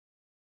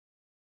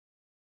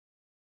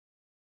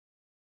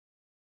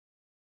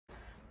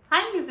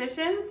Hi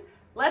musicians,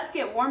 let's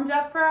get warmed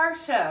up for our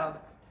show.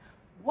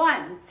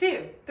 1,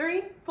 2,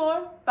 3,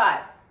 4, 5.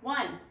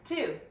 1,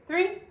 2,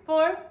 3,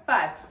 4,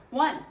 5.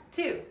 1,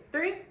 2,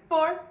 3,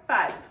 4,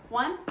 5.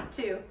 1,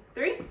 2,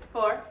 3,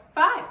 4,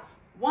 5.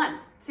 1,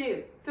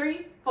 2,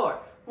 3, 4.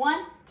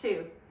 1,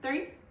 2,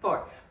 3,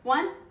 4.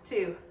 1,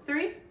 2,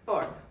 3,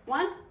 4.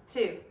 1,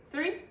 2,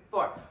 3,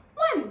 4.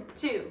 1,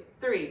 2,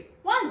 3.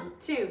 1,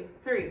 2,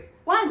 3.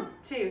 1,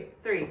 2,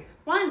 3.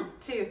 1,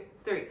 2,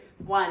 3.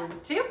 1,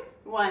 2,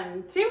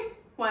 1, 2,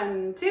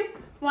 1, 2,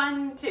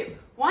 1, 2.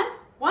 1,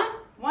 1,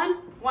 1,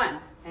 1.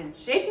 And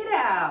shake it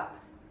out.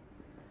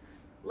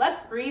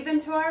 Let's breathe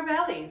into our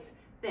bellies,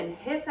 then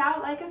hiss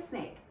out like a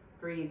snake.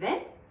 Breathe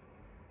in.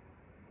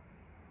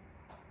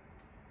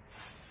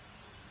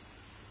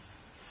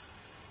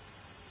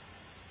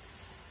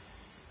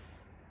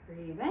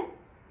 Breathe in.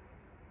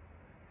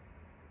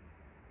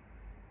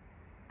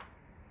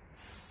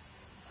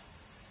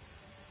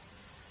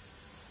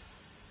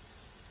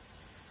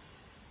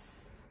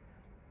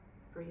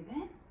 Breathe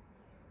in.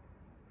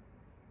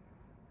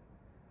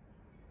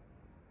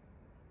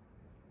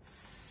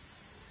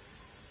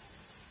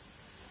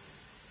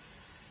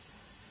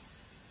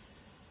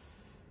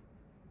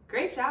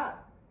 Great job.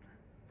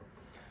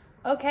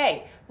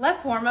 Okay,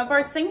 let's warm up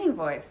our singing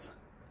voice.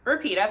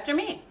 Repeat after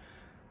me.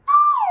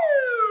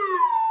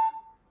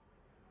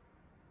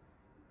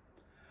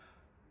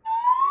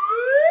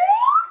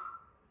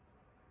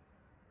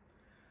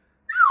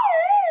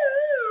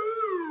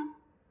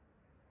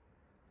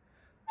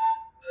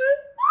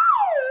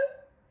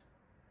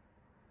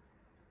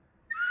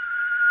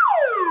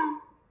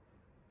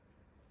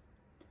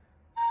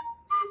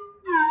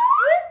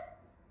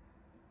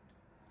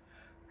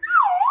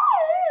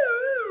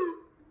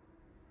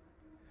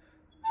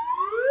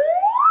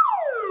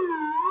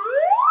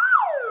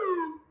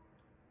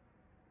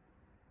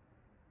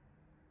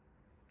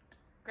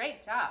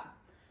 Great job.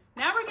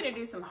 Now we're going to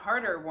do some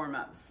harder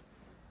warm-ups.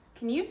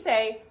 Can you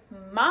say,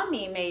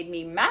 Mommy made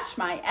me mash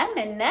my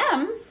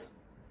M&Ms?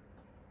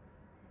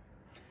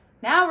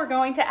 Now we're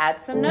going to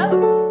add some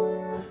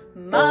notes.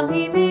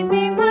 Mommy made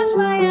me mash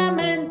my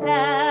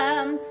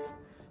M&Ms.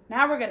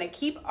 Now we're going to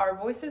keep our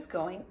voices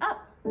going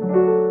up.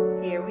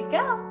 Here we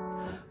go.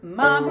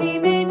 Mommy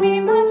made me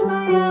mash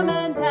my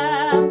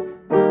M&Ms.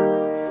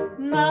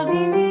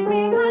 Mommy made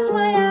me mash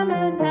my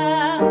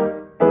M&Ms.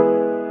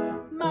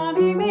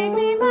 Mommy made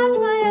me mash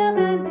my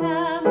M&Ms.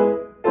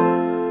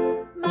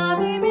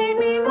 Mommy made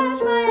me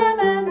mash my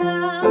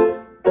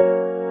M&Ms.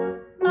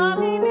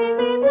 Mommy made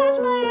me mash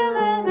my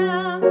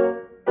M&Ms.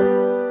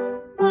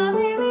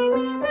 Mommy made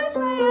me mash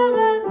my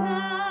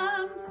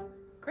M&Ms.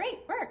 Great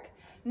work.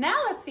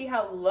 Now let's see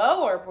how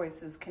low our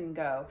voices can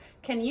go.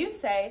 Can you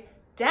say,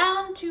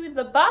 down to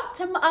the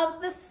bottom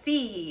of the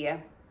sea?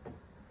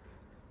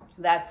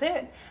 That's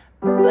it.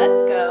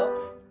 Let's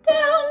go.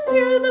 Down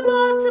to the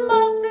bottom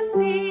of the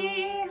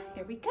sea.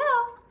 Here we go.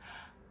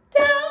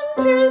 Down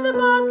to the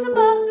bottom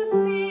of the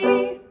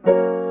sea.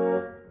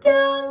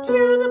 Down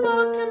to the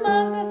bottom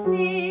of the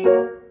sea.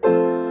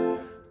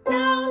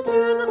 Down to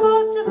the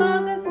bottom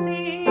of the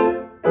sea.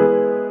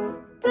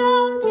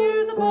 Down to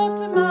the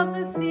bottom of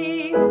the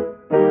sea.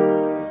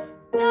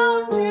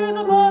 Down to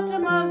the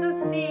bottom of the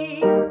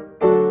sea.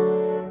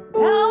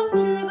 Down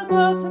to the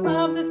bottom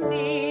of the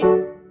sea.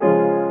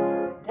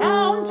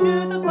 Down to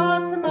the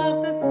bottom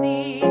of the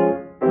sea.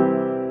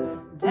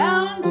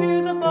 Down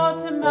to the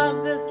bottom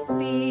of the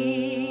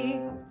sea.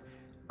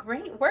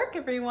 Great work,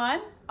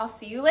 everyone. I'll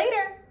see you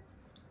later.